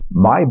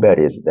My bet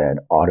is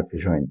that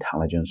artificial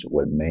intelligence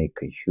will make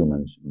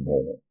humans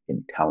more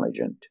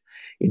intelligent.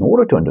 In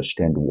order to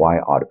understand why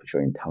artificial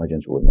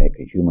intelligence will make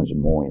humans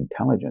more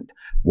intelligent,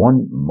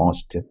 one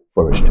must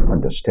first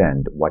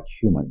understand what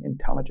human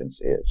intelligence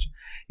is.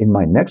 In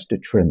my next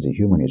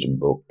Transhumanism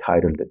book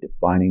titled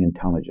Defining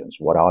Intelligence,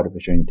 What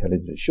Artificial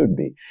Intelligence Should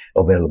Be,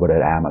 available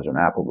at Amazon,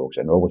 Apple Books,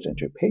 and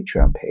RoboCentric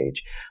Patreon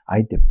page,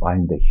 I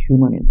define the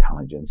human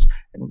intelligence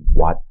and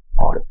what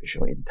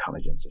artificial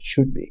intelligence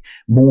should be.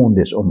 More on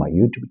this on my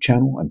YouTube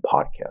channel and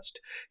podcast.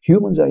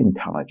 Humans are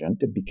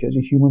intelligent because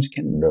humans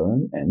can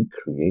learn and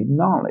create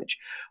knowledge.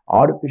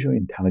 Artificial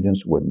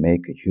intelligence will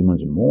make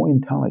humans more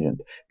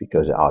intelligent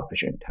because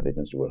artificial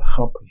intelligence will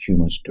help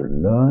humans to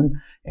learn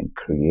and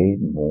create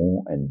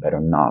more and better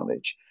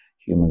knowledge.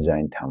 Humans are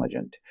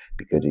intelligent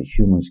because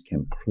humans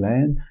can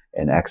plan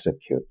and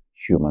execute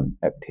human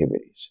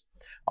activities.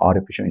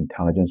 Artificial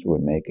intelligence will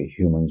make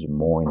humans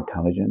more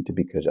intelligent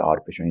because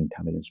artificial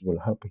intelligence will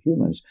help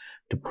humans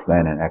to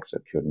plan and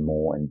execute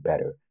more and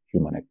better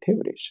human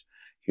activities.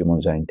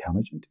 Humans are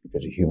intelligent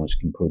because humans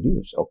can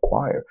produce,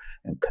 acquire,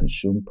 and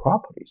consume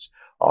properties.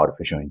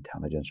 Artificial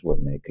intelligence will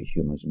make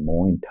humans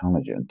more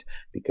intelligent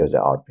because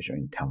artificial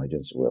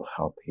intelligence will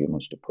help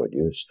humans to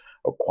produce,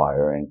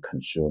 acquire, and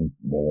consume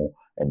more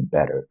and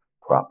better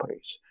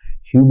properties.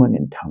 Human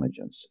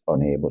intelligence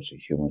enables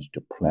humans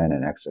to plan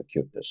and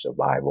execute the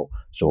survival,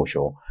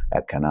 social,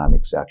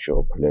 economic,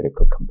 sexual,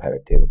 political,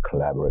 competitive,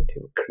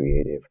 collaborative,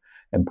 creative,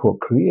 and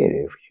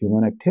procreative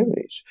human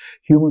activities.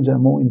 Humans are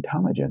more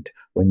intelligent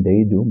when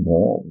they do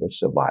more of the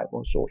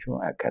survival,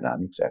 social,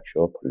 economic,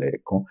 sexual,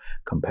 political,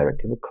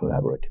 competitive,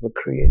 collaborative,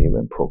 creative,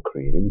 and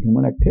procreative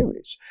human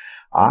activities.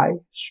 I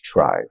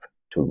strive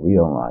to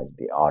realize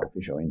the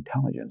artificial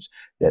intelligence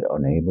that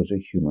enables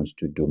humans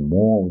to do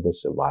more of the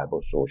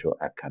survival, social,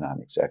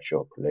 economic,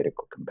 sexual,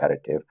 political,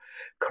 competitive,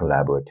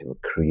 collaborative,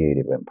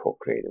 creative, and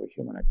procreative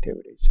human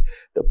activities.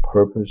 The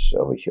purpose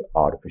of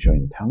artificial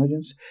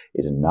intelligence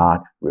is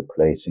not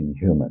replacing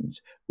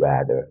humans.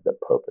 Rather, the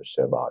purpose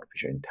of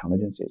artificial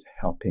intelligence is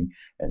helping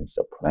and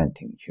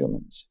supplanting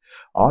humans.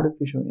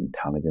 Artificial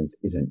intelligence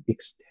is an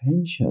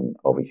extension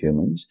of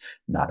humans,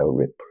 not a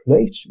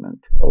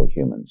replacement of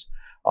humans.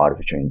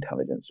 Artificial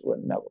intelligence will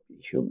never be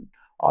human.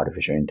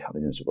 Artificial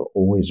intelligence will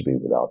always be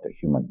without the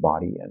human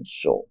body and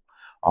soul.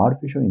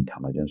 Artificial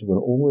intelligence will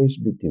always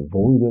be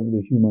devoid of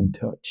the human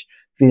touch,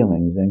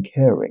 feelings, and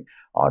caring.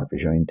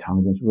 Artificial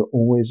intelligence will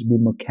always be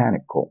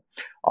mechanical.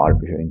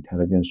 Artificial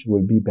intelligence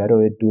will be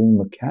better at doing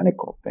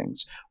mechanical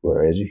things,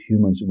 whereas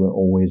humans will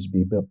always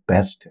be the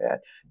best at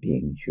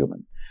being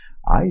human.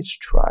 I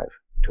strive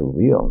to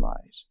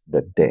realize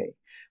the day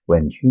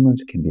when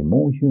humans can be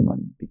more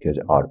human because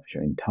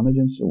artificial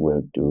intelligence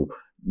will do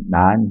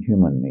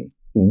non-humanly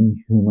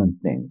inhuman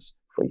things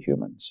for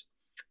humans.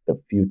 The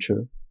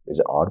future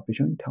is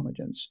artificial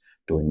intelligence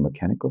doing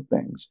mechanical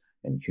things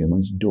and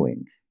humans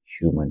doing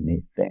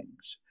humanly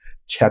things.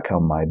 Check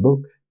out my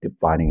book,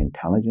 Defining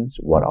Intelligence,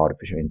 What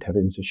Artificial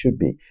Intelligence Should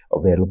Be,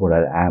 available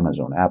at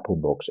Amazon, Apple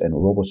Books, and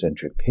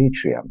RoboCentric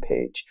Patreon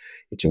page.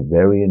 It's a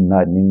very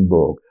enlightening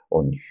book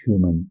on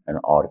human and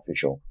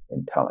artificial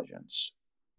intelligence.